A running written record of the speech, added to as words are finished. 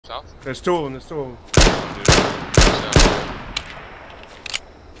South? There's two of them, there's two of them.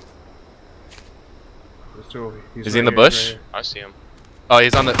 There's two of them. Is he in the bush? Right, I see him. Oh,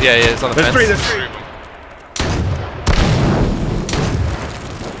 he's on the, yeah, he's on the fence. There's three.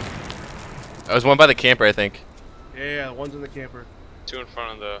 There was one by the camper, I think. Yeah, one's in the camper. Two in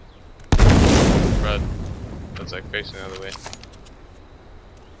front of the red. That's like facing the other way.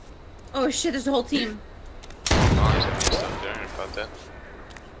 Oh shit, there's a whole team. Oh, there's a stuff there about that.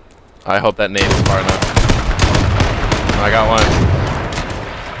 I hope that nade is far enough. Oh, I got one.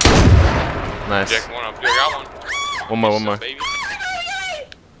 Nice. Jack one up. I got one. One more, one more. Baby.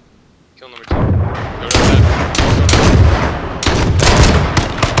 Kill number 2. Go to that.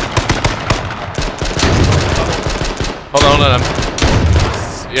 Hold on, hold on.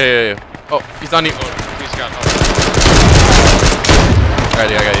 Yeah. Oh, he's on you. Oh, he's got.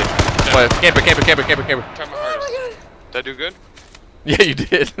 Alright, I got you. Yeah. Camper. Try my hardest. Did I do good? Yeah, you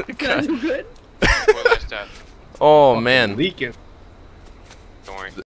did. Did I do good? What last death? Oh man. Leaking.